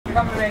We're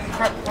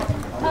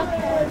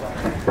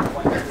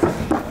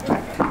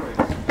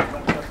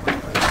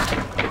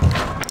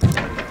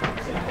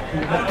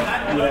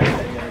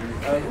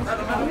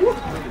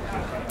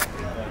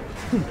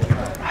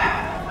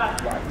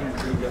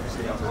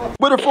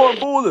the foreign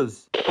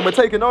ballers, and we're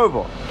taking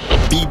over.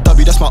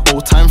 BW, that's my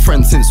old-time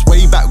friend. Since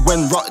way back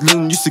when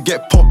Rutland used to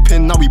get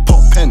poppin', now we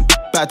poppin'.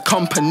 Bad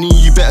company,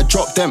 you better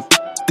drop them.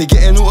 They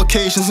get in all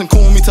occasions and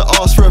call me to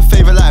ask for a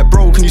favour like,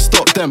 bro, can you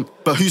stop them?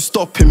 But who's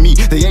stopping me?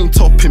 They ain't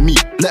topping me,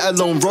 let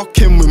alone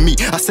rocking with me.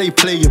 I say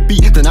play a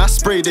beat, then I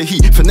spray the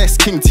heat. Finesse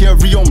King,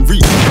 Thierry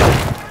Henry.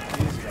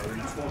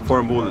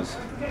 Foreign ballers.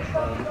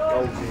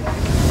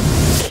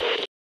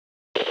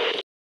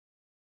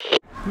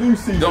 New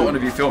season. You don't want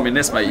to be filming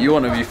this, mate. You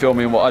want to be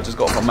filming what I just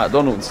got from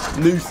McDonald's.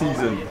 New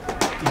season.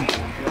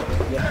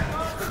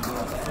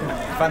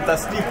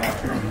 Fantastic.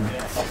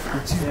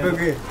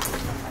 Cheeseburger.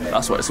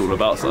 That's what it's all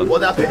about, son.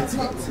 Bon appetit.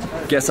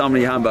 Guess how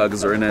many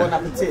hamburgers are in Bon here?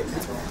 appetit.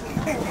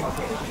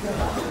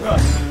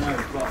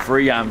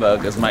 3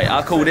 hamburgers, mate.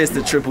 I call this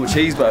the triple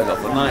cheeseburger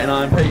for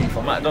 99p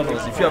from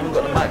McDonald's. If you haven't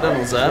got the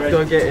McDonald's app,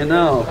 go get it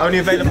now. Only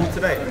available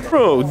today.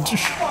 Bro,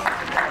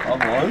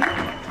 come on.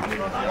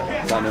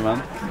 Danny,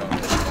 man.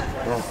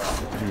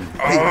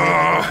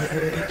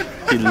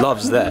 He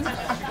loves that.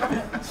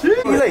 You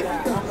late?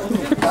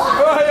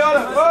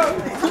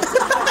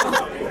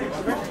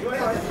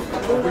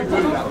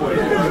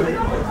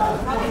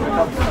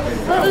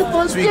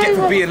 So you get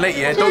for being late,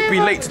 yeah? Don't be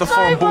late to the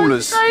foreign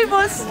ballers.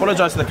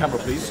 Apologise to the camera,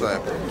 please.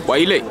 Why are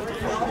you late?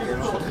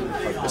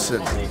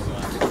 Listen,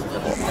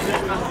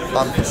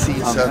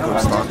 unforeseen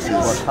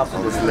circumstances, I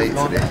was late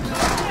today.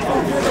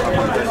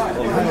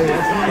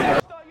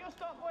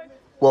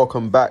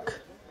 Welcome back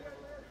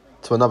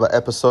to another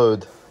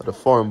episode of the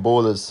Foreign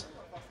Ballers.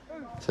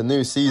 It's a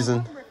new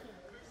season,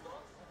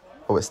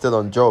 but we're still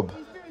on job.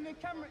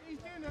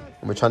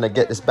 And we're trying to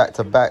get this back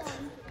to back.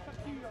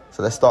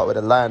 So let's start with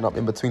a lineup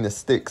in between the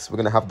sticks. We're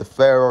going to have the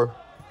Pharaoh,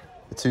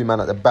 the 2 man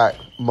at the back,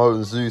 Mo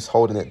and Zeus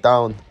holding it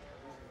down.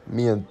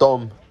 Me and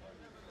Dom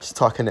just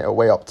tucking it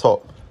away up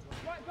top.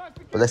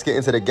 But let's get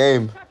into the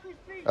game.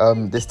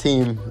 This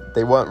team,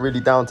 they weren't really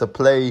down to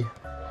play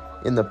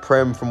in the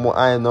Prem from what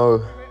I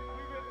know.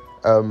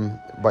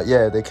 But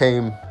yeah, they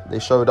came, they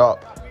showed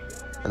up,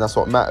 and that's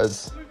what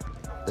matters.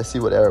 Let's see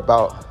what they're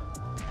about.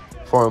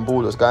 Foreign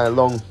ballers going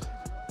long.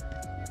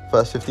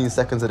 First 15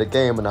 seconds of the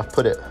game, and I've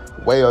put it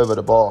way over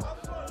the bar,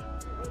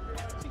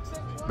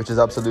 which is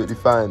absolutely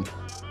fine.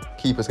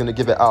 Keeper's going to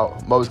give it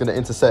out. Mo's going to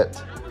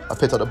intercept. I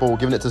picked up the ball,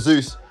 giving it to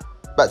Zeus.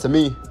 Back to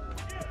me.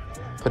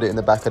 Put it in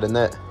the back of the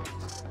net.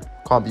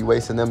 Can't be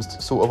wasting them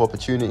sort of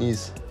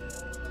opportunities.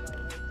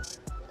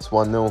 It's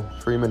 1-0,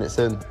 3 minutes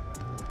in.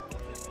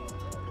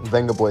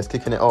 Wenger boys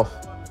kicking it off.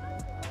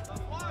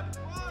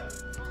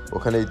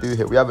 What can they do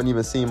here? We haven't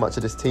even seen much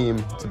of this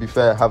team. To be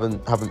fair,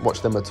 haven't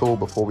watched them at all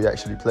before we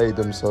actually played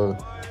them, so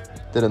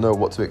didn't know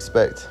what to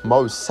expect.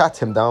 Mo sat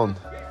him down.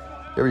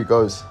 Here he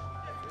goes.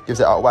 Gives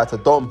it out wide to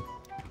Dom.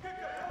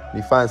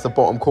 And he finds the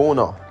bottom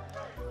corner.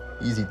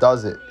 Easy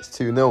does it. It's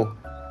 2-0.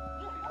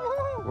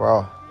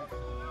 Wow.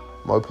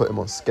 Mo put him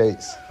on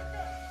skates.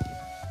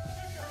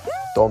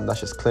 Dom, that's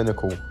just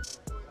clinical.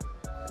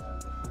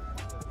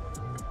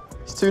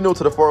 It's 2-0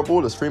 to the foreign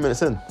ballers, 3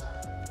 minutes in.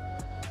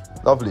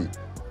 Lovely.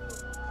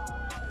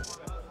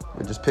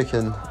 We're just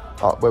picking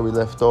up where we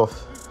left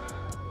off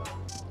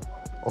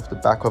the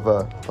back of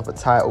a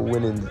title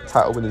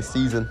winning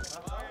season.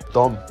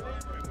 Dom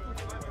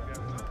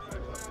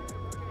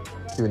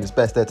doing his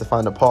best there to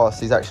find a pass.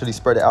 He's actually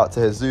spread it out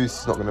to Jesus.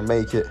 He's not going to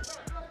make it.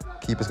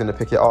 Keeper's going to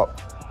pick it up.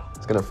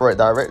 He's going to throw it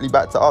directly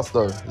back to us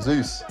though.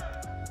 Zeus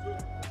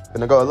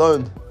going to go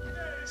alone.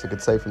 It's a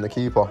good save from the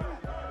keeper.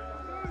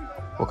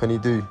 What can he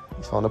do?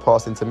 He's found a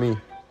pass into me.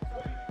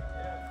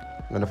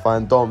 I'm going to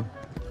find Dom.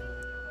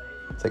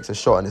 Takes a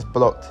shot and it's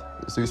blocked.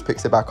 Zeus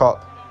picks it back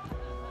up.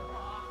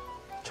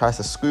 Tries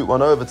to scoot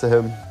one over to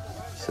him.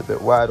 It's a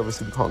bit wide.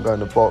 Obviously, we can't go in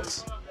the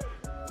box.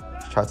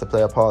 Tried to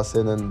play a pass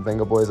in and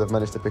Wenger boys have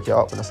managed to pick it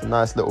up. And that's a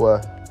nice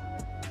little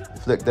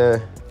flick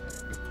there.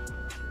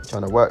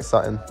 Trying to work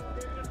something.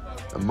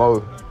 And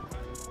Mo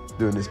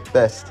doing his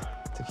best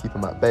to keep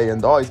him at bay.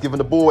 And he's giving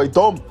the ball away.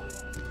 Dom!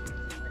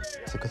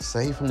 It's a good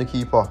save from the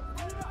keeper.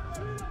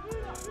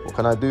 What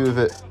can I do with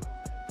it?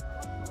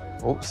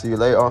 Oh, see you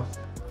later.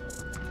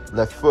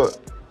 Left foot,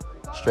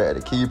 straight at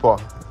the keeper.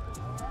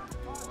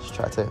 Just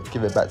try to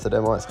give it back to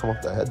them. It's come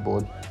off the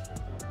headboard.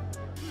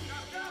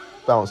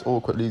 Bounce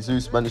awkwardly.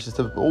 Zeus manages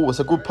to. Oh, it's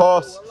a good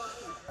pass.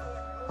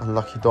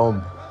 Unlucky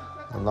Dom.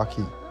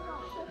 Unlucky.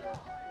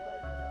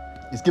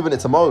 He's giving it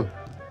to Mo.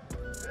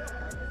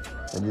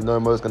 And you know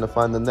Mo's going to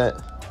find the net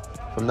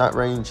from that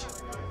range.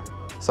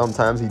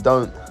 Sometimes he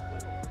don't.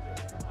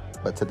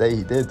 But today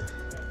he did.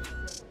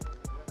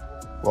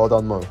 Well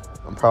done, Mo.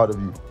 I'm proud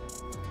of you.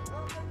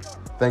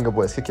 Wenger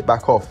boys, kick it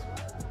back off.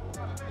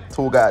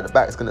 Tall guy at the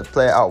back is going to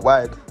play it out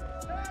wide.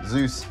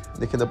 Zeus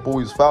nicking the ball.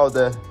 He's fouled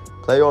there.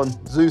 Play on.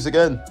 Zeus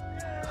again.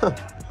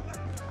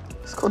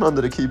 It's gone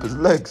under the keeper's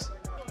legs.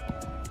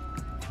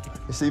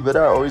 It's either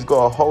that or he's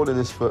got a hole in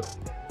his foot.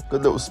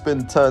 Good little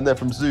spin turn there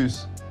from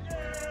Zeus.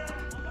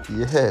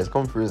 Yeah, it's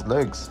gone through his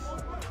legs.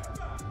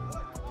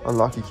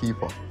 Unlucky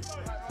keeper.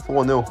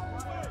 4-0.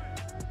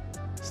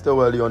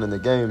 Still early on in the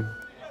game.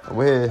 And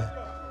we're here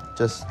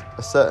just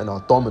asserting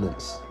our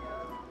dominance.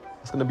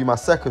 It's going to be my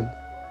second.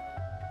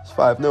 It's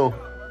 5-0.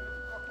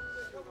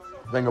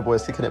 Wenger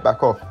boys kicking it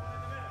back off.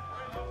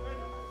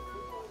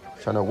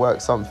 Trying to work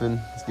something.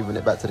 He's giving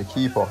it back to the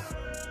keeper.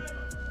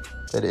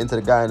 Get it into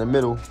the guy in the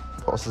middle.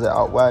 Passes it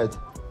out wide.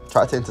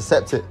 Try to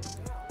intercept it.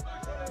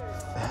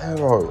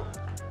 Pharaoh.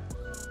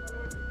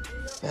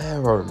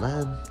 Pharaoh,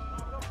 man.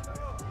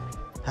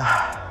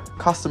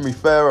 Customary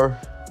Pharaoh.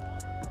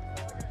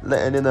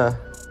 Letting in a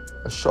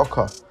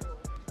shocker.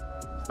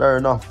 Fair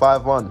enough,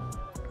 5-1.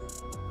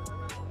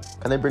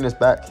 Can they bring this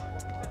back?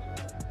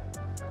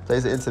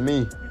 Plays it into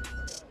me.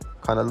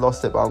 Kind of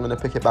lost it, but I'm going to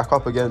pick it back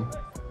up again.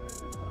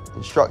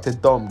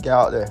 Instructed Dom, get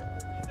out there.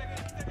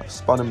 I've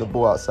spun him the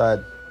ball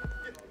outside.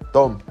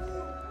 Dom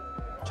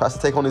tries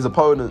to take on his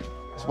opponent.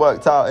 It's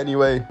worked out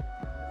anyway.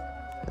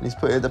 And he's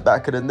put it in the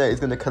back of the net. He's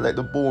going to collect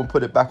the ball and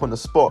put it back on the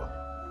spot.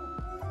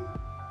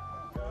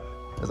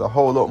 There's a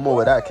whole lot more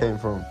where that came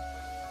from.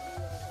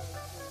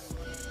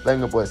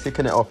 Wenger boys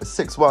kicking it off. It's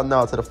 6-1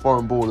 now to the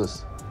foreign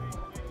ballers.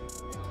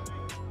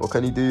 What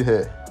can he do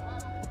here?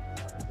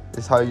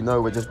 This is how you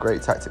know we're just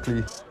great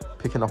tactically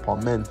picking up our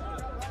men.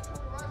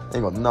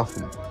 Ain't got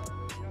nothing.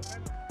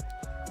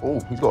 Oh,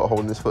 he's got a hole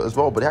in his foot as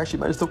well, but he actually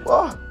managed to...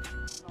 Ah!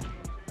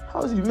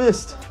 How has he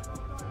missed?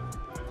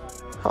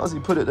 How has he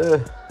put it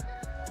there?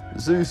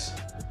 Zeus.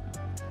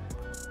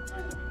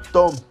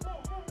 Dom.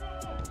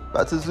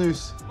 Back to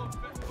Zeus.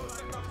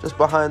 Just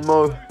behind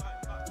Mo.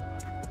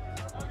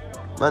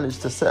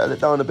 Managed to settle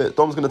it down a bit.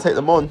 Dom's going to take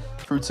them on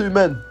through two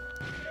men.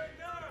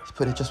 He's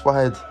put it just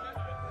wide.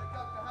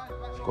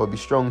 He's got to be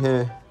strong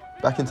here.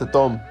 Back into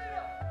Dom.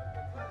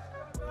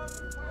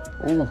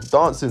 Ooh,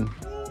 dancing.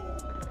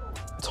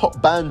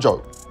 Top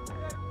banjo.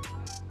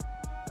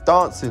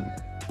 Dancing.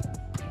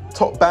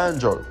 Top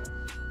banjo.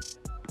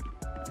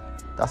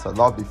 That's a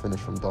lovely finish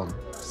from Dom.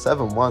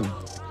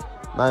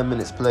 7-1. 9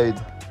 minutes played.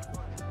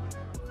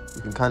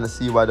 You can kind of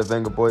see why the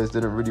Wenger boys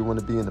didn't really want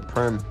to be in the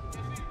Prem.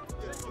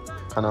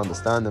 Kind of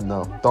understand them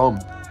now. Dom.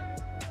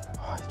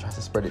 Oh, he tries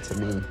to spread it to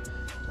me.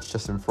 It's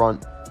just in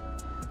front.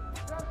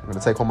 I'm going to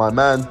take on my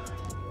man.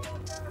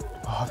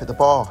 Oh, I've hit the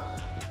bar.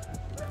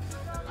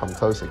 Come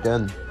close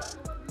again.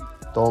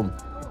 Dom.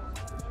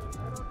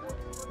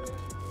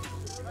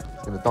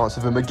 He's going to dance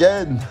with him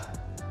again.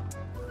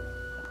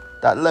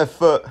 That left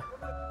foot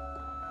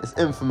is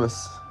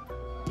infamous.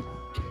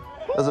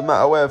 Doesn't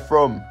matter where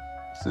from.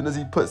 As soon as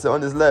he puts it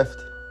on his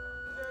left,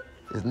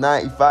 it's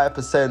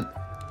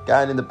 95%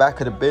 going in the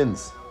back of the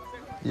bins.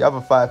 The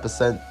other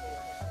 5%,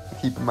 the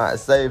keeper might have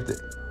saved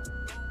it.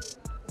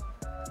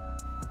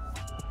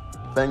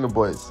 Wenger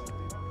boys.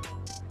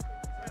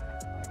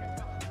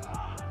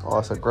 Oh,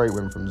 that's a great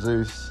win from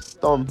Zeus.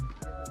 Dom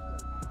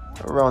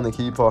around the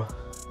keeper.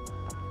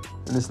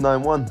 And it's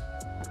 9-1.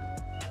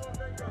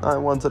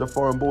 9-1 to the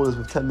foreign ballers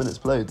with 10 minutes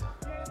played.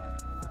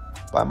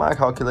 By my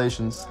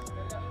calculations,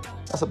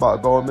 that's about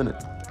a goal a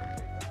minute.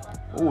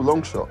 Oh,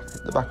 long shot.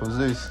 Hit the back of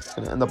Zeus. It's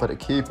going to end up at the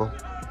keeper.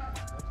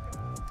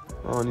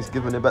 Oh, and he's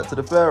giving it back to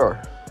the Pharaoh.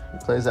 He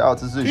plays it out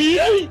to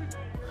Zeus.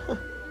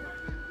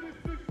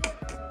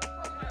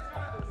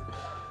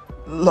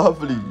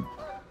 Lovely.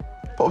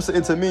 Pops it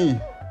into me.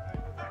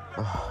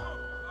 Oh,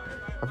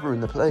 I've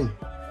ruined the play.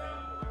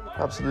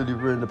 Absolutely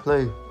ruined the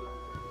play.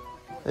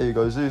 There you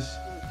go, Zeus.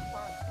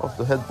 Off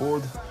the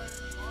headboard.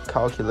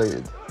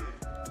 Calculated.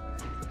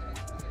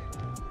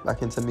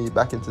 Back into me,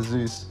 back into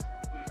Zeus.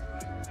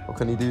 What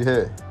can he do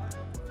here?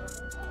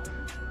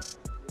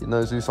 You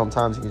know, Zeus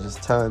sometimes he can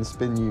just turn,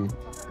 spin you.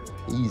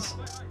 Ease.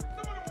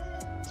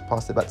 Just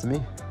pass it back to me.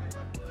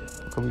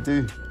 What can we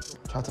do?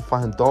 Try to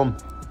find Dom.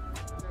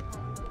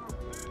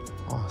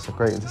 Oh, it's a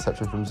great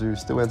interception from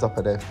Zeus. Still ends up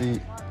at their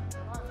feet.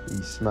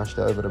 He smashed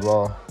it over the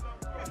bar.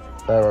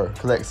 Pharaoh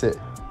collects it.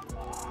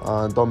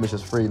 And Dom is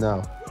just free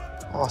now.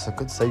 Oh, it's a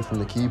good save from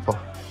the keeper.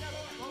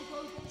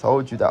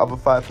 Told you, that other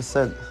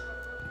 5%.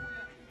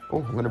 Oh,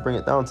 I'm going to bring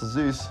it down to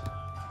Zeus.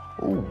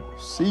 Oh,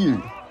 see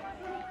you.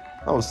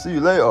 I'll see you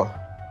later.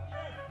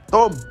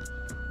 Dom.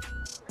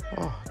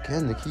 Oh,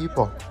 again, the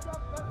keeper.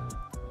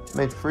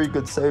 Made 3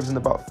 good saves in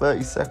about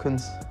 30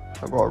 seconds.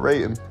 I've got to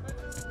rate him.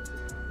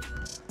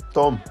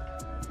 Dom.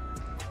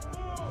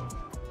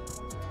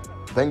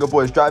 Wenger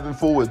boys driving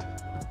forward.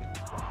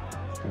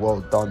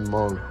 Well done,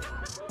 Mo.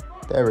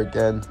 There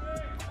again.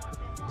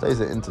 Plays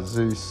it into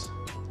Zeus.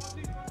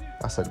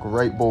 That's a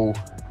great ball.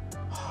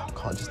 Oh, I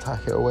can't just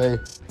tack it away.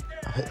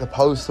 I hit the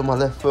post on my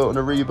left foot on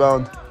a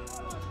rebound.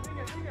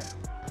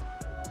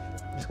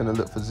 I'm just going to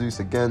look for Zeus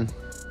again.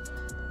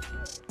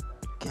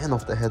 Again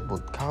off the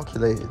headboard.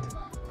 Calculated.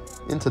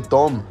 Into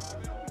Dom.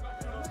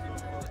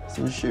 It's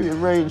in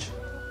shooting range.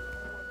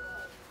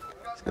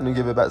 He's going to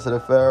give it back to the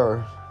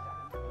Pharaoh.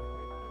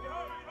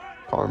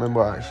 Can't remember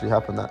what actually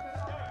happened that.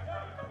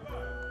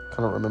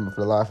 Cannot remember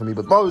for the life of me.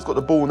 But Mo's got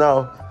the ball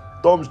now.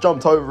 Dom's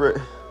jumped over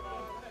it.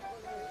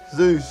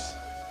 Zeus.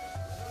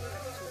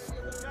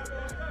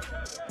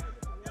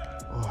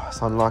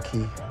 Just unlucky.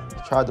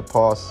 He tried to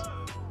pass.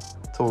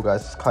 Tall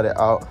guys just cut it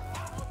out.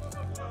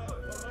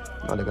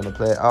 Now they're gonna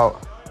play it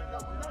out.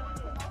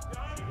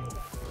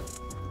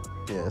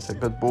 Yeah, it's a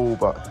good ball,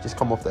 but just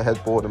come off the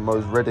headboard and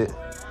Mo's read it.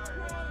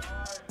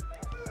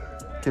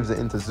 Gives it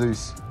into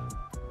Zeus.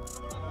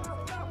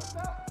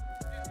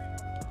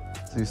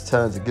 Zeus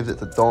turns and gives it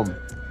to Dom.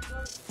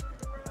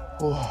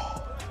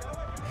 Oh,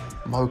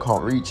 Mo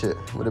can't reach it.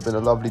 Would have been a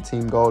lovely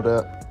team goal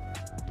there.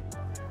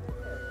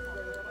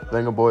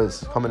 Wenger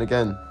boys coming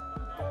again.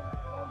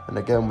 And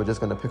again, we're just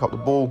going to pick up the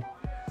ball.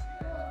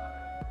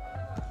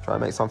 Try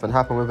and make something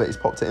happen with it. He's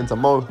popped it into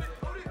Mo.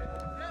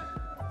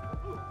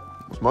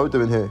 What's Mo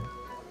doing here?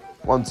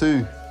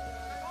 1-2.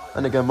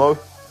 And again, Mo.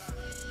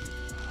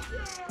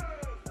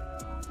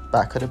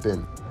 Back of the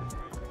bin.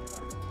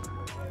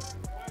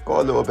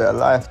 Got a little bit of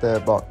life there,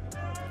 but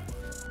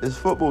it's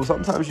football.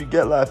 Sometimes you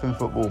get life in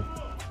football.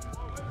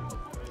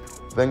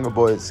 Wenger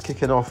boys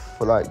kicking off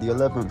for like the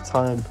 11th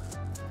time.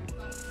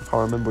 I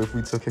can't remember if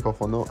we took kick off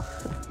or not.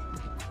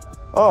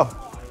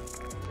 Oh,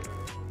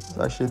 it's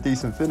actually a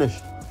decent finish.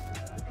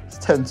 It's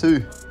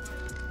 10-2.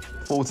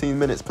 14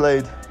 minutes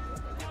played.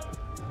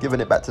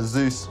 Giving it back to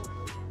Zeus.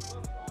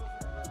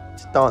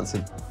 He's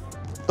dancing.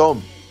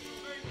 Dom.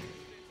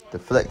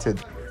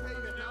 Deflected.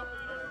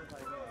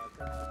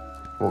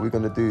 What we're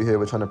going to do here,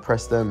 we're trying to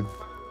press them.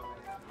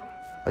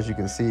 As you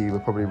can see, we're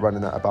probably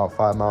running at about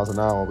 5 miles an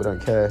hour. We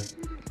don't care.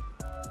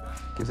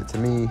 Gives it to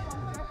me.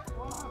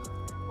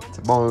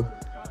 To Mo.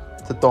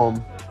 To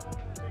Dom.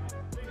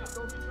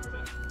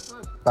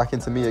 Back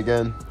into me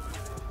again.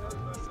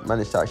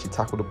 Managed to actually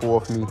tackle the ball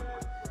off me.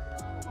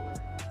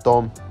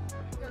 Dom.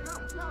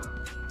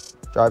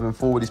 Driving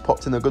forward, he's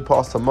popped in a good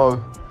pass to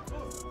Mo.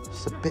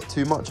 Just a bit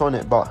too much on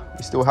it, but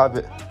we still have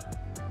it.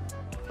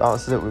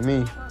 Bounces it with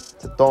me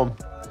to Dom.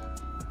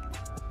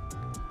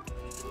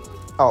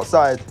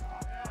 Outside.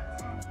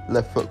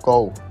 Left foot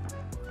goal.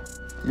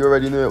 You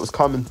already knew it was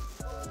coming.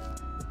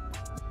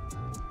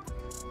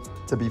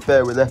 To be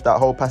fair, we left that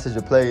whole passage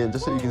of play in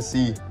just so you can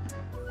see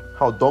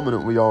how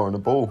dominant we are on the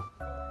ball.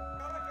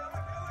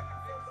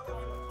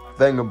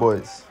 Wenger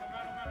boys.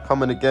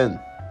 Coming again.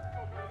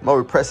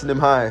 Mo pressing him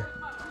high.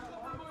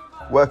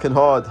 Working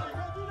hard.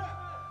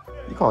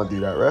 You can't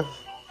do that, ref.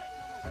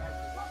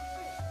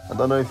 I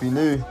don't know if you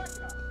knew,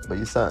 but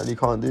you certainly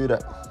can't do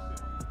that.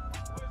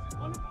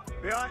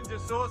 Behind you,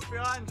 Source,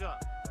 behind you.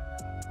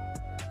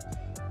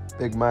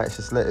 Big Mike's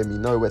just letting me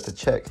know where to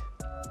check.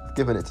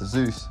 Giving it to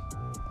Zeus.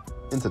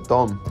 Into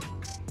Dom.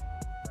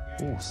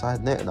 Oh,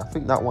 side net, and I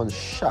think that one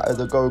shattered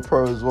the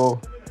GoPro as well.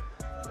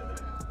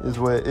 Is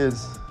where it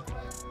is.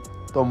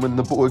 Dom winning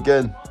the ball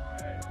again.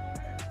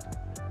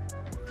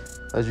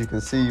 As you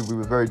can see, we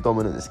were very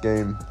dominant this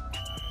game.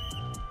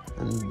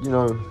 And, you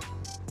know,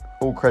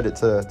 all credit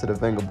to the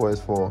Wenger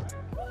boys for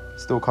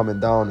still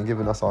coming down and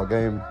giving us our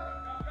game.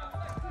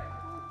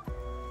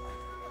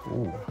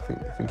 Oh, I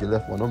think he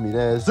left one on me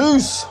there.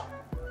 Zeus!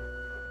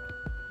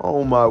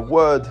 Oh my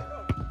word.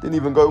 Didn't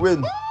even go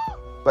in.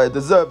 But it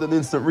deserved an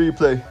instant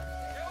replay.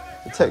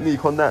 The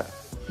technique on that.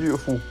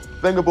 Beautiful.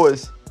 Wenger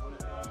boys.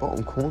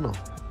 Bottom corner.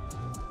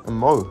 And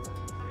Mo.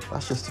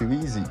 That's just too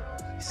easy.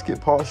 He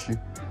skipped past you.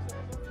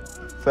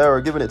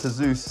 Pharaoh giving it to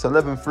Zeus. It's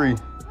 11-3.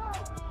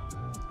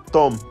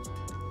 Dom.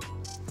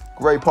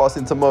 Great pass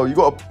into Mo. You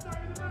got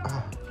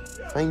to...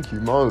 thank you,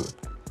 Mo.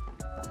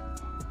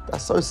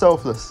 That's so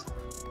selfless.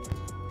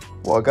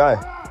 What a guy.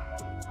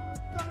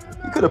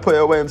 He could have put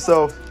it away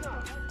himself.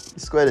 He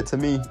squared it to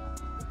me.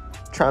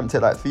 Tramped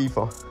it like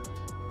FIFA.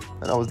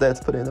 And I was there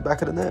to put it in the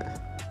back of the net.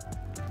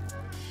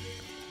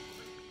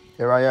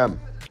 Here I am.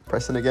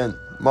 Pressing again.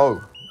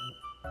 Mo.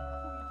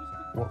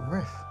 What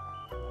ref?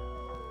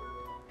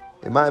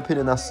 In my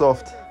opinion, that's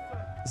soft.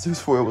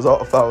 Zeus thought it was out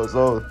of foul as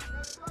well.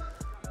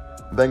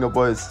 Wenger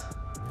boys.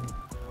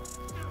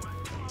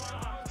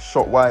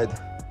 Shot wide.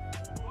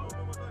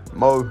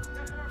 Mo.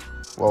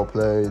 Well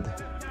played.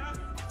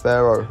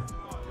 Pharaoh.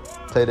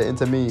 Played it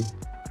into me.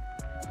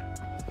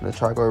 I'm gonna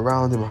try to go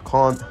around him. I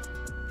can't.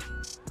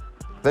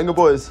 Wenger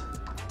boys.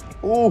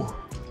 Ooh.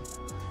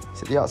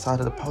 He's at the outside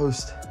of the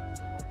post.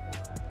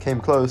 Came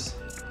close.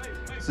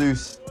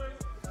 Zeus.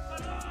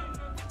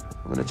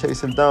 I'm gonna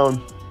chase him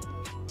down.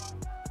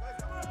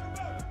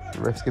 The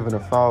ref's giving a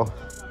foul.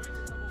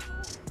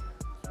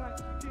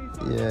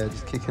 Yeah,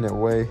 just kicking it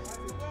away.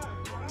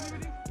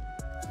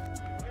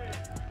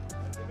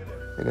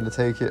 They're gonna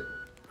take it.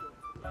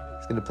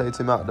 He's gonna play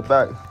to him out at the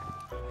back.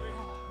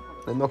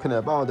 They're knocking it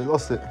about. They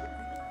lost it.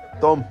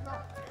 Dom.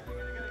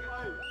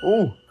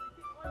 Ooh.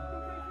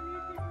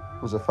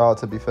 It was a foul,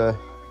 to be fair.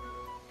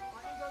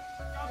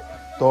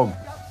 Dom.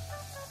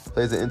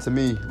 Plays it into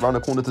me. Round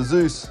the corner to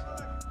Zeus.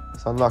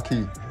 It's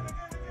unlucky.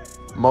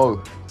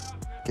 Mo.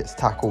 Gets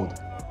tackled.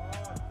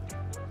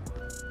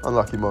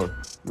 Unlucky, Mo.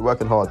 You're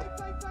working hard.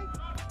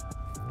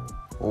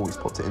 Oh, he's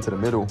popped it into the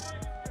middle.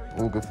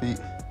 All good feet.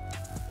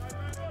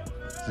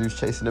 Zeus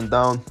chasing him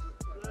down.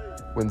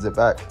 Wins it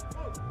back.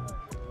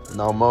 And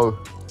now Mo.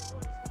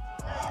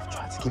 Oh, I'm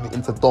trying to give it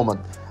into Dom. And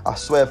I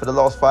swear for the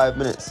last 5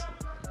 minutes,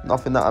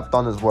 nothing that I've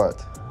done has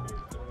worked.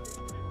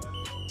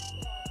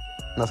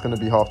 And that's going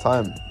to be half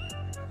time.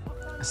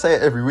 I say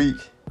it every week,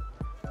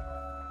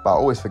 but I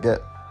always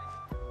forget.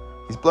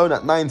 He's blown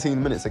at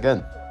 19 minutes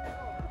again.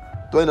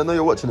 Dwayne, I know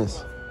you're watching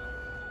this.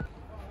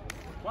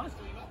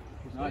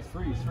 No, it's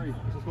free, it's free.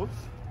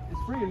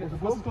 It's free,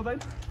 and what's the score then?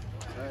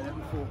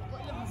 Level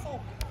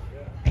 4.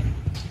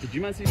 Did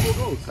you man see 4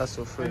 goals? That's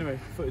all free. Anyway,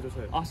 footage was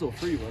here. I saw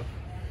 3, bro.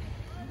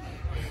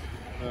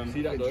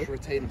 See that though?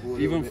 Retain the ball.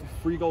 Even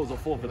 3 goals or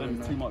 4 for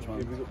them, too much,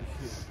 man.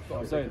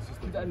 I'm saying,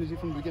 keep that energy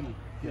from the beginning.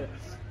 Yeah.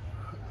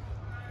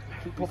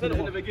 Keep We said it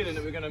in the beginning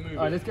that we're going to move.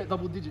 Alright, let's get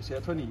double digits here,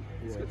 20.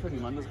 Let's get 20,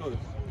 man, let's go. I was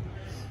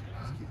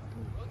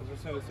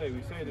just trying to say,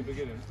 we said at the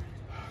beginning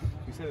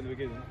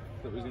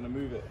that we was going to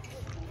move it.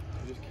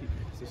 We just keep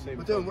it's the same.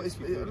 We're doing what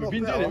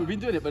We've been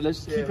doing it, but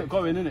let's keep it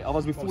going, innit?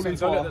 Otherwise we fall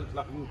into our...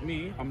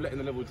 I'm letting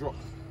the level drop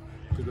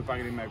because we're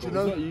banging in their goals.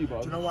 Do not you,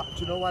 bro. you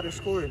know why they're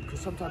scoring? Because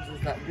sometimes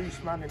there's that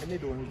loose man in the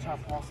middle and we try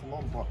to pass them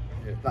on, but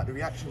like the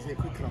reactions ain't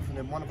quick enough, and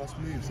then one of us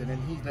moves and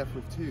then he's left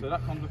with 2. So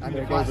that comes with and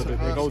their goals have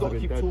been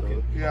keep dead,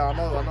 talking. though. Yeah, I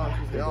know,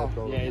 because they are.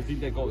 Yeah, it's been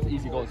their goals,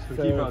 easy goals. For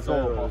keeper as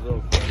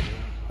well.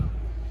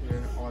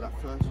 Yeah, oh, that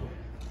first one.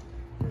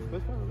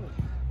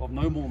 Well,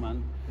 no more,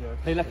 man.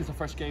 Play like it's a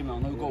fresh game now.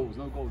 No goals,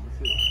 that's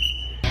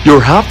it.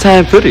 Your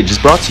halftime footage is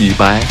brought to you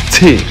by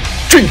Ting.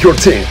 Drink your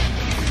Ting.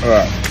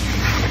 Alright.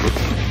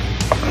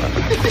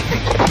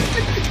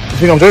 You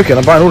think I'm joking?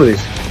 I'm buying all of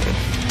these.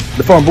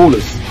 The foreign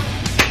ballers.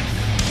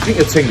 Drink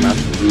your Ting, man.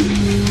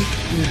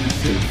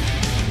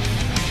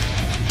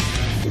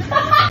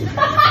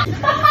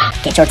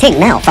 Get your Ting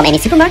now from any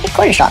supermarket,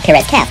 corner shop,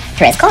 Perez Calf,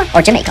 Perez Car,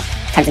 or Jamaica.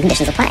 Terms and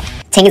conditions apply.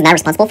 Ting is not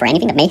responsible for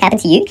anything that may happen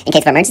to you. In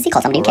case of emergency,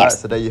 call somebody who cares.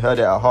 So there you heard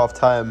it at half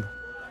time.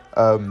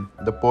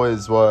 The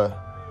boys were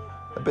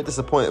a bit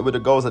disappointed with the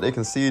goals that they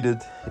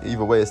conceded.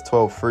 Either way, it's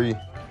 12-3.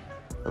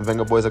 And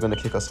Wenger boys are going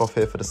to kick us off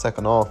here for the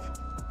second half.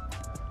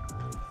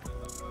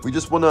 We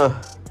just want to,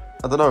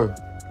 I don't know,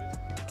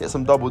 get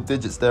some double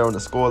digits there on the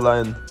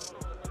scoreline.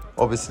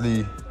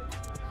 Obviously,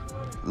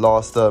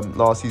 last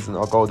season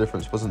our goal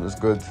difference wasn't as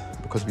good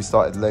because we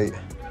started late.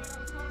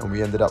 And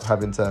we ended up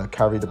having to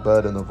carry the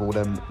burden of all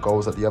them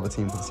goals that the other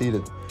team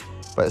conceded.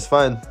 But it's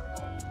fine.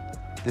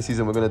 This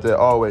season we're going to do it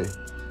our way.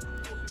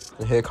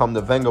 And here come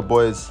the Wenger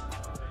boys.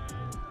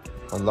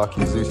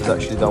 Unlucky, Zeus has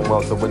actually done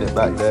well to win it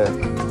back there.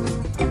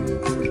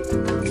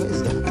 What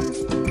is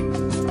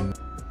that?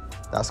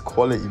 That's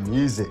quality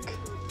music.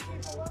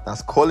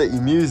 That's quality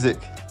music.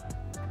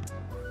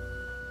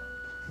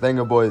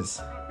 Wenger boys.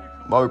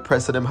 Mo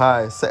pressing him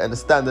high, setting the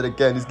standard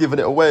again. He's giving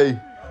it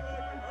away.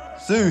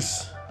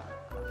 Zeus.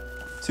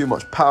 Too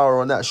much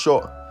power on that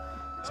shot.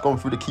 It's gone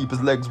through the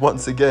keeper's legs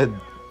once again.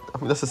 I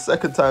think that's the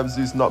second time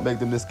Zeus nutmegged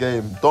him this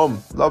game.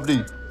 Dom, lovely.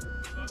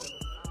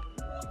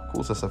 Of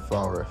course that's a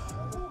foul, ref.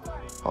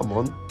 Come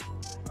on.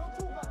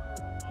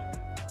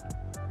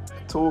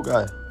 Tall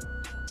guy.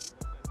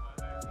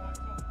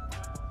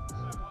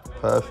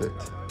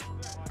 Perfect.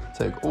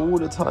 Take all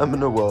the time in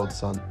the world,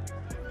 son.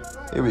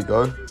 Here we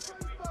go.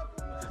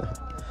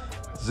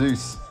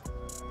 Zeus.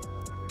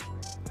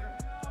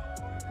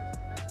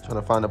 Trying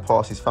to find a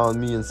pass. He's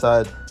found me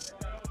inside.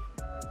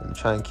 Let me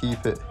try and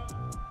keep it.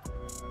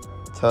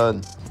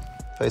 Turn.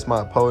 Face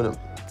my opponent.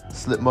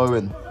 Slip Mo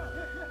in.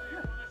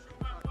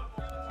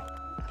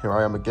 Here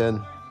I am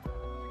again.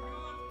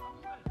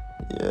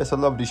 Yeah, it's a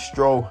lovely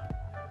stroll.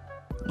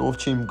 North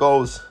team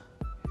goals.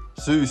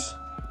 Zeus.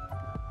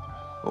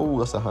 Oh,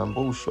 that's a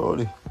handball,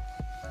 surely.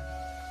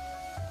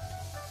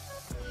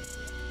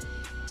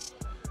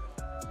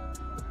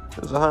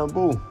 There's a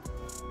handball.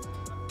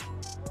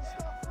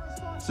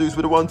 Zeus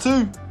with a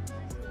 1-2.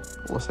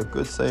 Oh, that's a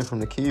good save from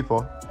the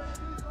keeper.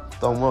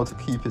 Done well to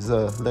keep his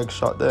leg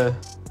shut there.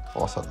 Oh,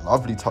 that's a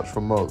lovely touch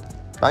from Mo.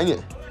 Bang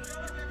it.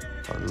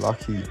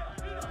 Unlucky.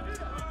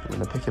 I'm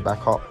going to pick it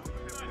back up.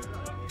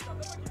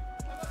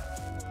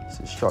 It's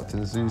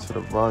instructing Zeus for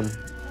the run.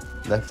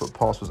 Left foot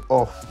pass was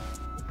off.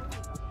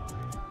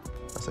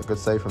 That's a good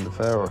save from the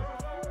Pharaoh.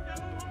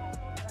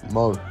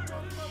 Mo.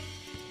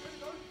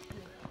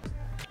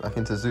 Back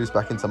into Zeus,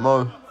 back into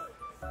Mo.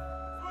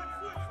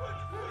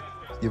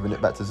 Giving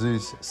it back to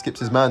Zeus. Skips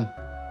his man.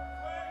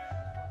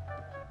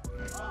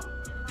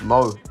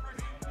 Mo.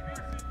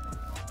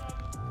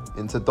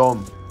 Into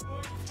Dom.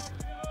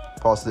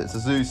 Passes it to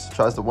Zeus.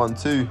 Tries the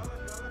 1-2.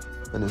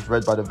 And it's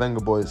read by the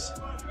Wenger boys.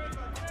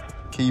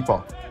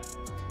 Keeper.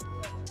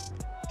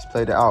 He's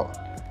played it out.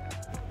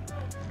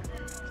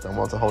 He's done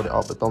well to hold it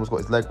up, but Dom's got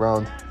his leg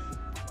round.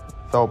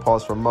 Fell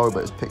pass from Mo,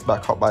 but it's picked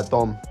back up by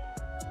Dom.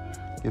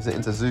 Gives it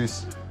into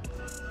Zeus.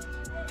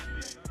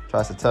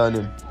 Tries to turn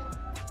him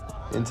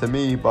into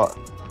me, but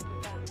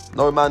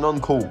no man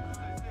on call.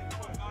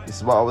 This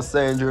is what I was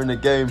saying during the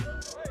game.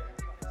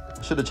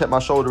 I should have checked my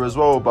shoulder as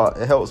well, but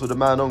it helps with the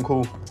man on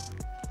call.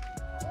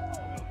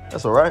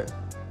 That's all right.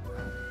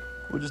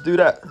 We'll just do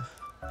that.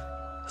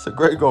 It's a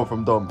great goal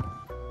from Dom.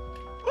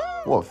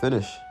 What a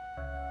finish.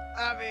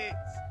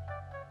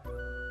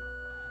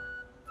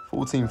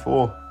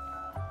 14-4.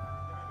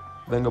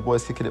 Wenger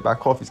boys kicking it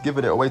back off. He's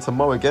giving it away to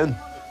Mo again.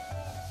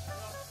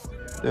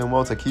 Doing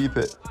well to keep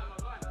it.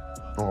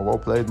 Oh, well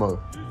played, Mo.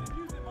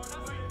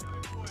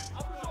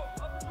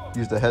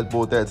 Use the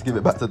headboard there to give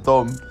it back to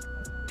Dom.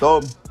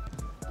 Dom.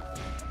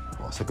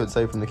 Oh, it's a good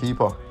save from the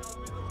keeper.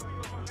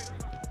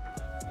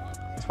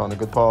 He's found a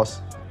good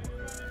pass.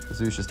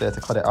 Zeus just there to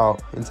cut it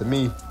out into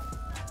me.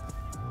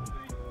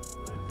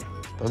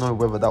 Don't know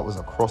whether that was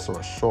a cross or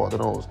a shot. I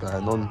don't know what was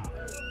going on.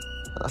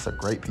 And that's a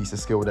great piece of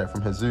skill there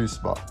from Jesus,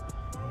 but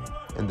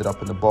ended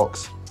up in the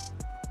box.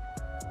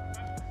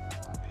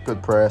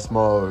 Good press,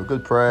 Mo.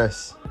 Good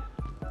press.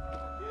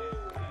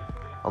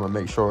 I'm going to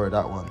make sure of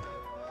that one.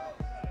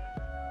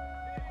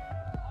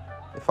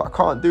 If I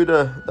can't do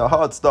the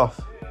hard stuff,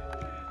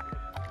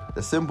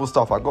 the simple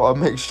stuff, I got to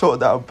make sure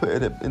that I'm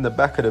putting it in the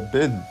back of the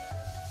bin.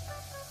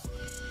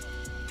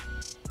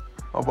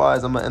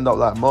 Otherwise, I'm going to end up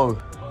like Mo.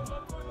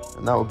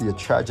 And that would be a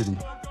tragedy.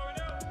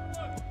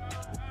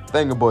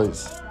 Wenger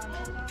boys.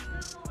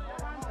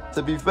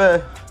 To be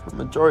fair, the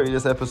majority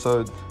of this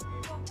episode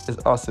is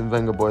us in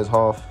Wenger boys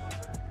half.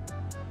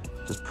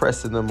 Just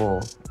pressing them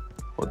or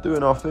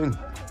doing our thing.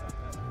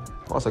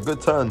 Oh, it's a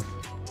good turn.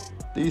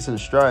 Decent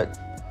strike.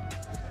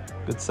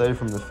 Good save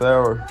from the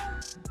Pharaoh.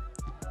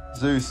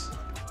 Zeus.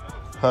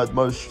 Heard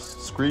Mo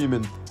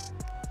screaming.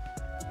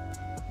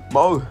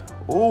 Mo.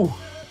 Oh.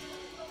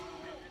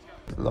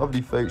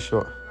 Lovely fake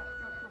shot.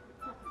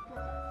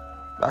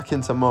 Back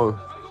into Mo.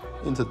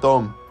 Into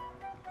Dom.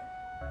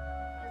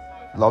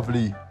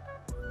 Lovely.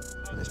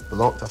 And it's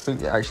blocked. I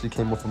think it actually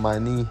came off of my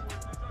knee.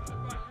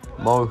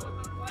 Mo.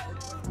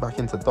 Back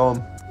into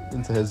Dom.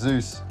 Into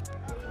Jesus.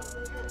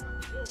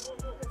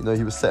 You know,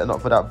 he was setting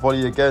up for that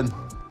volley again.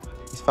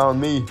 He's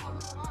found me.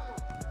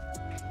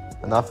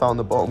 And I found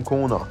the bottom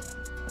corner.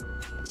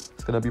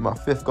 It's going to be my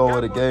 5th goal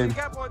of the game.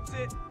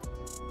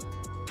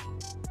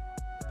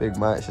 Big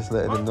Mike's just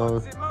letting him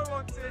know.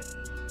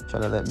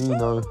 Trying to let me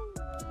know.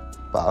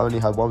 But I only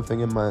had one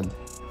thing in mind.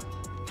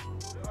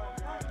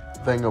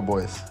 Wenger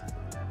boys.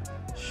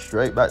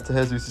 Straight back to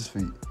Jesus'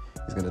 feet.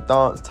 He's going to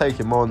dance, take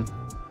him on.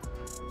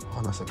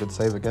 Oh, that's a good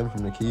save again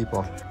from the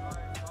keeper.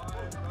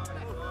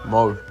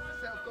 Mo.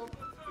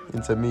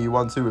 Into me,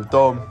 1-2 with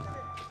Dom.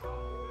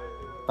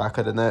 Back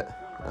of the net.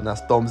 And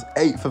that's Dom's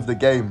 8th of the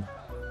game.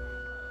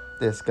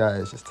 This guy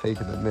is just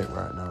taking the mick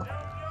right now.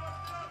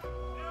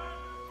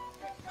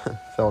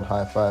 Failed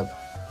high five.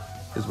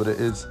 Is what it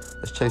is.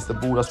 Let's chase the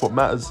ball. That's what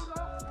matters.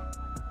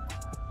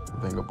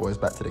 Wenger boys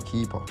back to the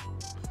keeper.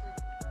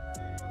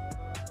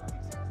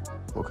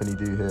 What can he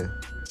do here?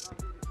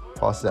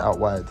 Passes it out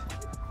wide.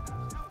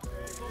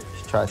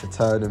 She tried to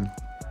turn him.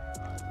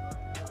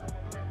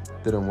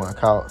 Didn't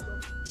work out.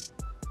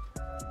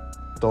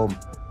 Dom.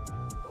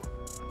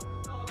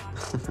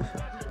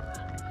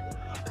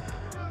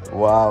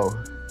 Wow.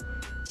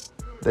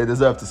 They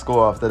deserve to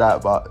score after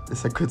that, but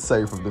it's a good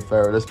save from the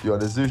Pharaoh, let's be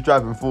honest. Zeus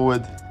driving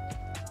forward.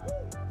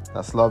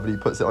 That's lovely. He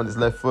puts it on his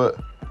left foot.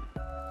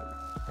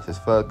 It's his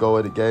 3rd goal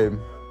of the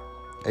game.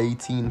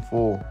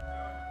 18-4.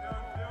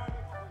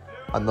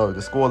 I know, the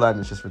scoreline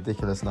is just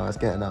ridiculous now. It's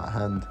getting out of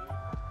hand.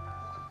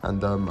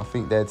 And I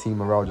think their team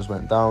morale just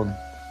went down.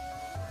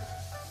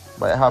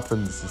 But it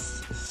happens.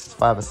 It's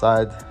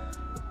 5-a-side.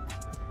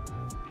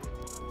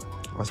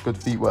 That's good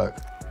feet work.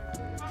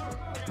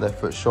 Left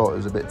foot shot. It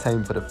was a bit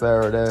tame for the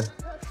Pharaoh there.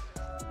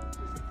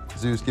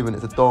 Zeus giving it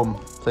to Dom.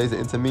 Plays it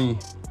into me.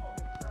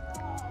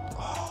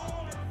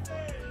 Oh,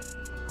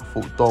 I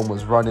thought Dom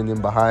was running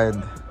in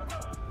behind.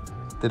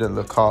 Didn't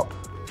look up.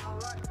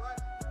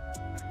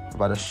 I've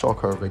had a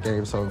shocker of a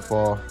game so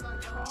far.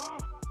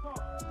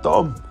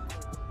 Dom.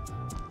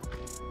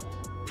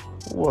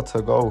 What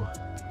a goal.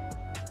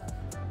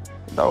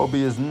 That will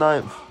be his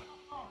 9th.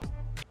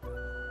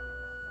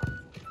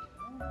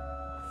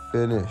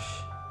 Finish.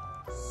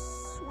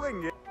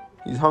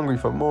 He's hungry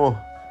for more.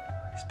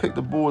 He's picked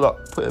the ball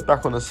up, put it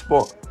back on the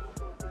spot.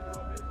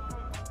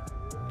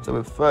 So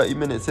we're 30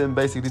 minutes in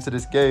basically to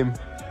this game.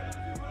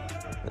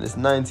 And it's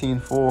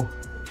 19-4.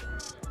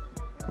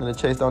 I'm going to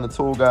chase down the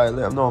tall guy,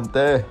 let him know I'm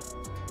there.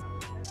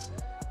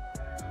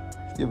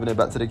 He's giving it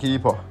back to the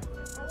keeper.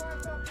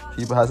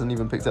 Keeper hasn't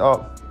even picked it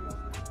up.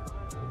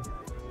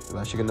 He's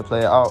actually going to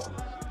play it out.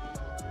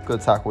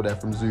 Good tackle there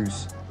from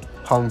Zeus.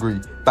 Hungry,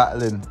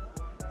 battling.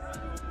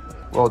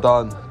 Well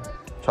done.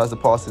 Tries to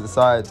pass it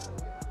inside.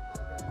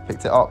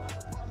 Picked it up.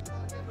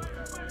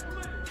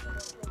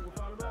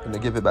 Gonna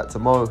give it back to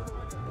Mo.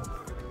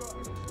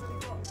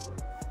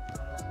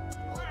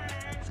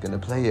 He's gonna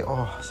play it.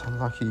 Oh, it's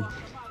unlucky.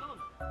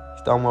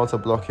 He's done well to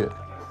block it.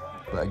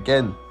 But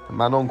again, the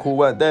man on call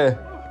weren't there.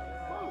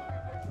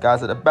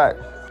 Guys at the back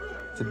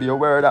to be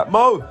aware of that.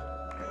 Mo!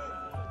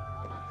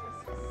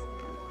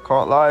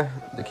 Can't lie,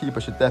 the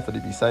keeper should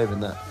definitely be saving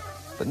that.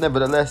 But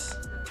nevertheless,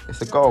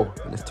 it's a goal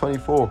and it's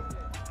 24.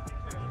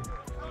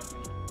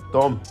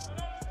 Dom.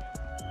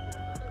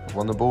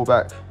 Won the ball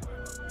back.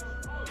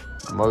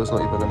 Mo's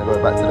not even going to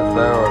go back to the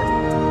Pharaoh.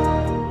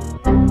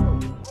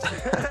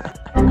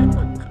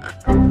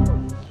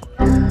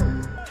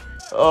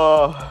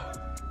 Oh,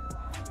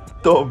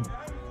 Dom,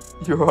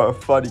 you are a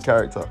funny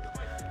character.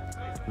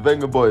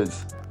 Wenger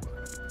boys.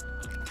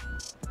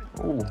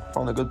 Oh,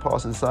 found a good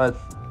pass inside.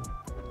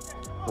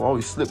 Wow,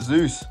 he slipped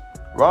Zeus.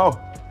 Wow.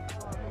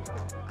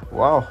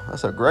 Wow,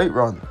 that's a great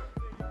run.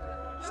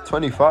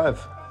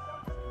 25.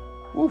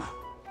 Woof.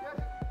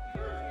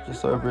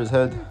 Just over his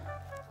head.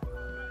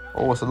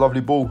 Oh, it's a lovely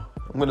ball.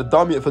 I'm going to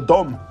dummy it for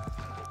Dom.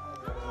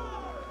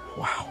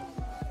 Wow.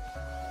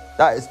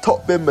 That is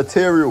top bin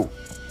material.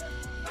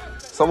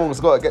 Someone's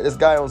got to get this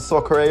guy on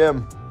Soccer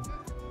AM.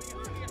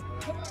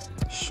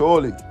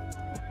 Surely.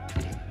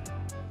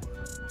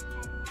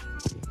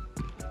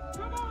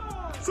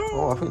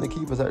 Oh, I think the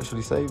keeper's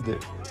actually saved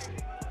it.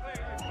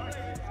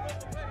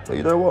 But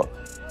you know what?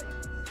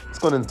 It's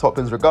gone in the top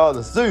bins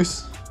regardless.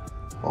 Zeus!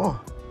 Oh.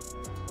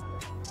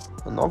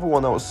 Another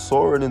one that was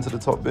soaring into the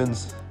top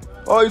bins.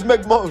 Oh, he's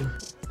Meg Mo.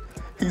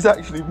 He's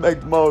actually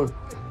Meg Mo.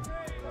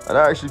 And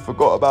I actually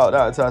forgot about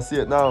that until I see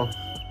it now.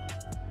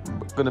 I'm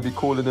going to be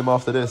calling him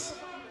after this.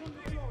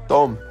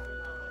 Dom.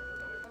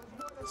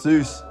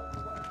 Zeus.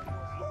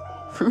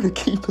 Through the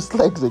keeper's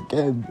legs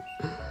again.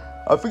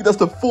 I think that's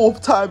the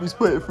 4th time he's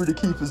put it through the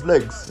keeper's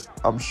legs.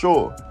 I'm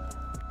sure.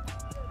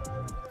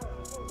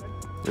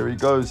 Here he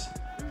goes.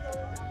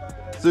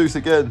 Zeus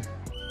again.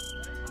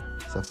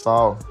 It's a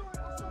foul.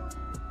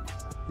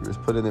 He was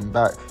putting him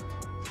back.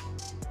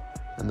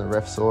 And the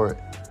ref saw it.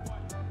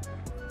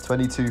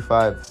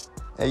 22-5.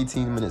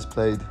 18 minutes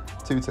played.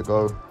 2 to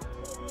go.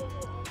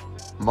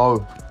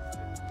 Mo.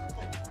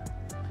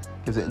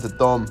 Gives it into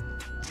Dom.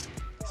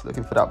 He's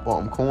looking for that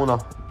bottom corner.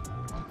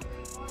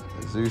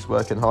 Zeus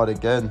working hard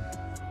again.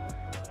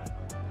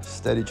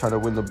 Steady trying to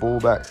win the ball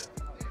back.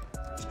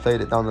 He's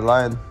played it down the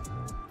line.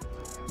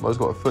 Mo's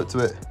got a foot to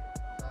it.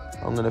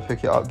 I'm going to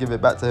pick it up, give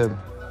it back to him.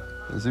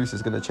 And Zeus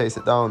is going to chase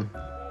it down.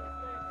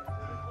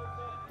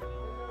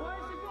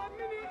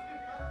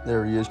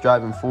 There he is,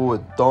 driving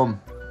forward. Dom.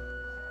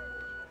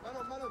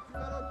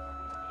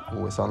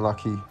 Oh, it's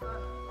unlucky.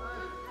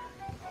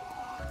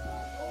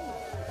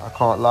 I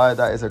can't lie,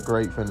 that is a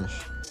great finish.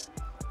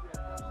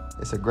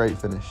 It's a great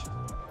finish.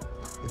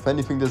 If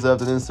anything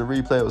deserved an instant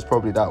replay, it was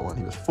probably that one.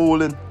 He was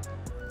falling.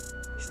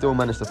 He still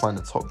managed to find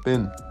the top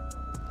bin.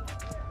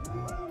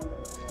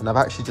 And I've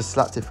actually just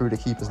slapped it through the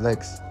keeper's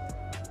legs.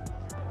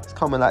 It's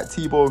coming like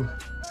Thibaut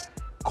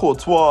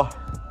Courtois.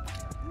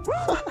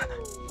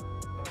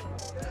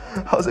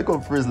 How's it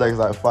gone through his legs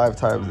like 5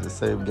 times in the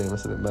same game?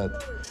 That's a bit mad.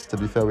 To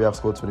be fair, we have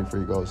scored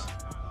 23 goals.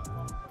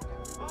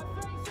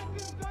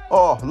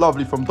 Oh,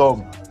 lovely from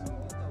Dom.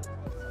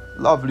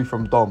 Lovely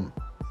from Dom.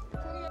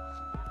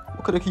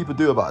 What could the keeper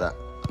do about that?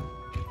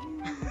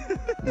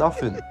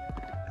 Nothing.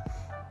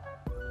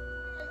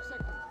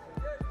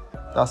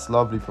 That's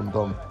lovely from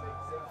Dom.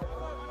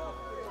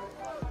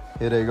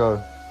 Here they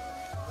go.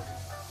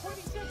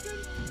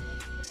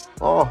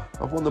 Oh,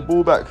 I've won the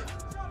ball back.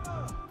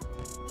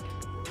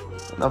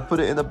 And I've put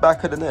it in the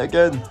back of the net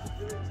again.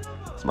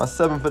 It's my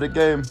 7th of the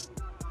game.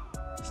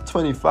 It's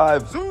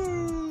 25.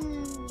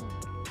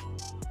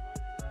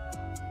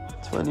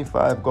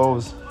 25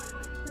 goals.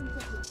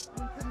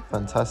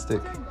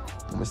 Fantastic.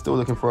 And we're still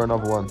looking for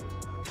another one.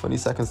 20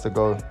 seconds to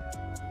go.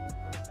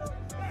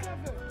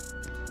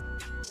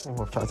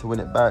 Oh, I've tried to win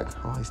it back.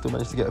 Oh, he still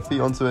managed to get a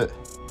feet onto it.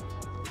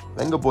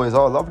 Wenger boys,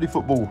 oh, lovely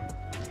football.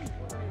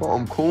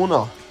 Bottom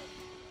corner.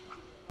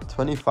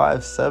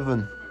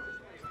 25-7.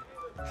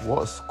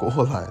 What a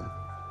scoreline.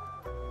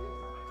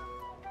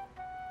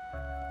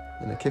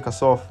 Gonna kick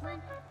us off.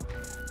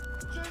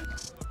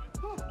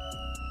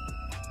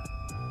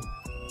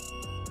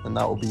 And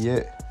that will be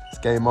it. It's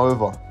game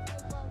over.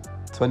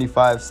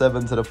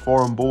 25-7 to the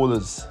foreign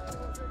ballers.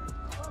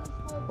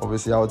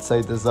 Obviously, I would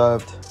say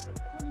deserved.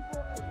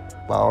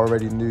 But I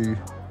already knew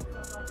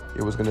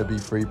it was going to be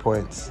 3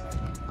 points.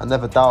 I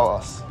never doubt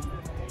us.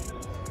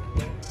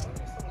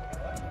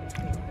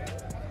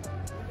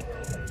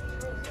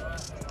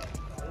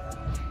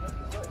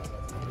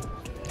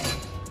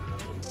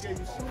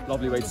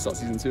 Lovely way to start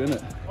season 2, isn't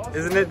it?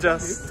 Isn't it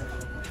just?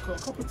 Got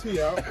a cup of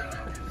tea out.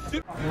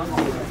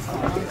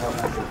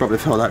 Probably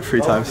felt like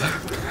 3 times.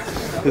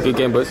 Good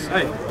game, boys.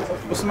 Hey,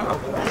 what's the matter?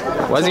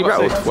 Why is he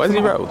rattled? Why is he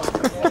rattled?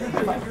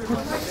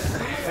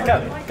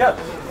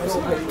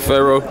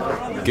 Pharaoh,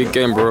 good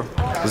game, bro.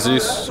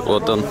 Zeus, well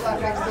done.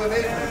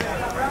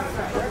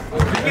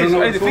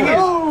 The thing is,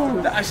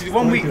 that actually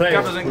 1 week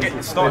Gav doesn't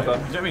get started. Do you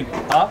know what I mean?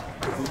 Huh?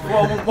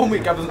 Well, 1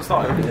 week Gav doesn't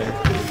start.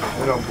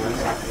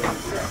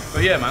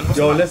 But yeah, man.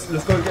 Yo, let's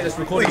go and get this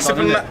recording.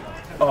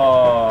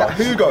 That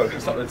Hugo.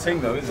 It's not the thing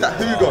though, is it? That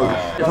Hugo.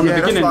 From the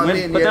beginning,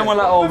 but then we're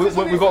like, oh,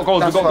 we got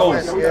goals, we got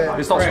goals.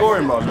 We start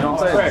scoring, bro. You know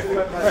what I'm saying?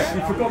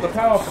 You forgot the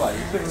power play.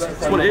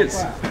 That's what it is.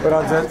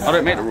 I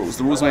don't make the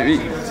rules make me.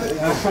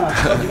 What's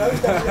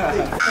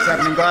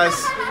happening, guys?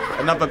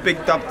 Another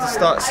big dub to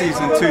start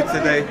season 2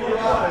 today.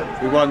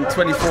 We won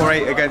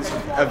 24-8 against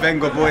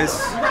Wenger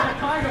boys.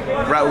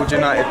 Rattled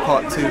United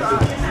Part 2.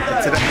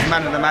 Today's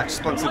man of the match,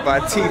 sponsored by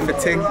T for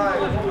Ting,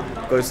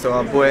 goes to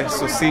our boy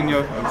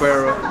Sosinho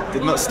Aguero.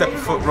 Did not step a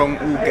foot wrong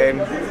all game.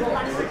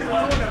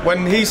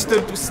 When he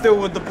stood still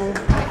with the ball,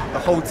 the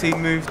whole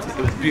team moved. It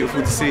was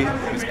beautiful to see.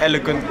 It was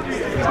elegant.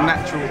 It was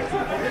natural.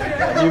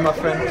 You, my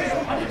friend,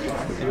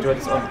 enjoyed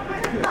this one.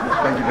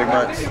 Thank you, big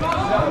mates.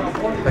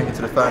 Thank you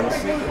to the fans.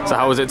 So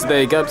how was it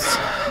today, Gabs?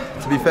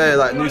 To be fair,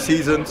 like new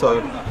season,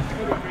 so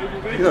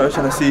You know,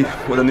 trying to see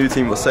what the new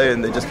team was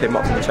saying. They just came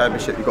up from the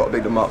championship. You got to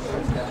big them up.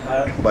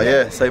 But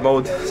yeah, same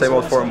old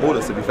foreign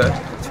ballers. To be fair,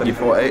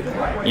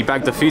 24-8. You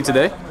bagged a few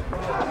today?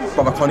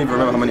 But I can't even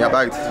remember how many I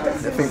bagged. I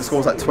think the score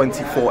was like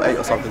 24-8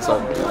 or something. So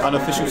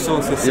unofficial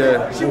sources.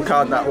 Yeah, we'll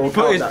count that.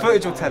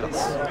 Footage will tell us.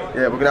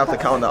 Yeah, we're gonna have to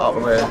count that up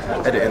when we're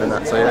editing and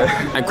that. So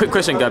yeah. And quick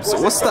question, Gabs.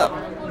 What's that?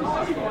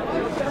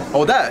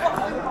 Oh, that.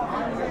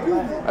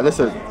 And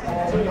listen.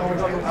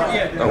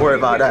 Don't worry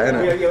about that,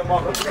 innit?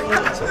 I'm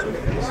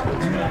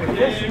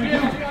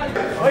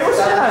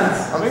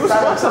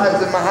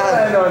sanitizing my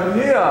hands.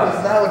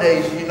 Because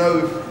nowadays, you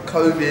know,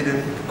 COVID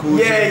and precautions.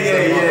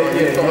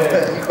 You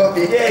got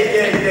to be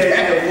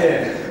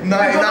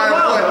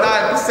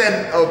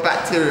 99.9% of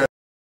bacteria.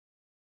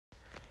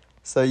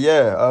 So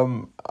yeah,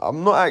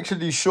 I'm not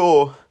actually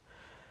sure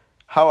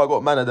how I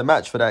got man of the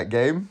match for that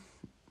game,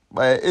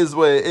 but it is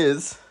what it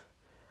is,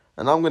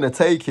 and I'm gonna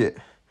take it.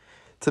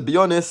 To be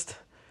honest,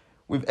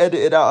 we've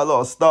edited out a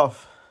lot of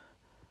stuff.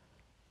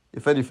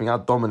 If anything, I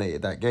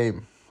dominated that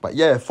game. But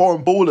yeah,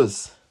 foreign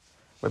ballers,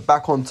 we're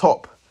back on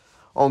top,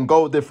 on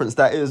goal difference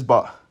that is,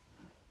 but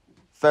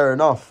fair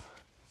enough.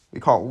 We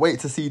can't wait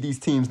to see these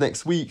teams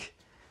next week.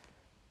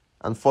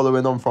 And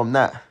following on from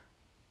that,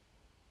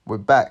 we're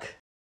back.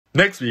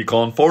 Next week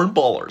on Foreign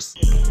Ballers.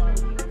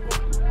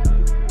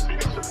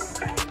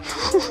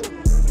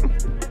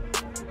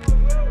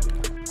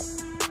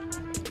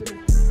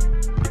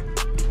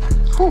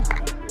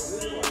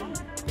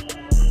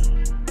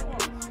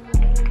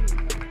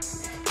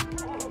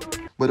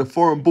 We're the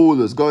foreign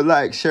ballers. Go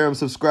like, share and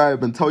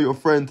subscribe and tell your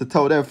friend to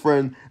tell their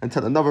friend and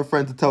tell another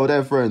friend to tell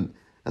their friend.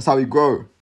 That's how we grow.